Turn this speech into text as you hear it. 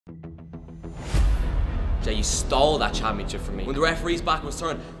Jay, you stole that championship from me. When the referee's back was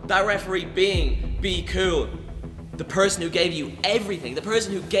turned, that referee being Be Cool, the person who gave you everything, the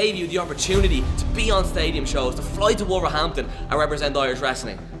person who gave you the opportunity to be on stadium shows, to fly to Wolverhampton and represent Irish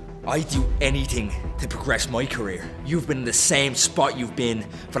wrestling. I'd do anything to progress my career. You've been in the same spot you've been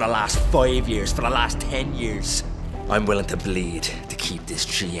for the last 5 years, for the last 10 years. I'm willing to bleed to keep this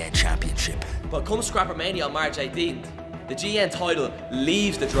GN championship. But come Scrappermania on March 18th, the GN title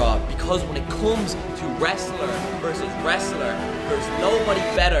leaves the draw, because when it comes to wrestler versus wrestler, there's nobody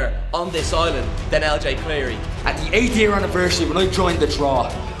better on this island than LJ Cleary. At the 8th year anniversary, when I joined the draw,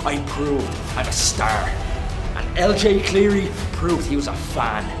 I proved I'm a star. And LJ Cleary proved he was a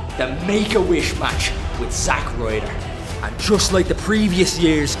fan. The Make-A-Wish match with Zack Ryder. And just like the previous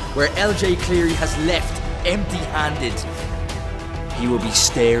years where LJ Cleary has left empty-handed, he will be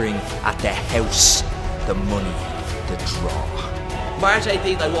staring at the house, the money, the draw. March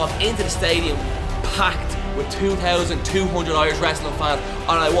 18th, I walk into the stadium packed with 2,200 Irish wrestling fans,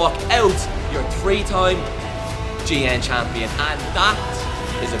 and I walk out your 3-time GN champion, and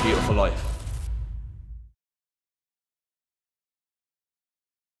that is a beautiful life.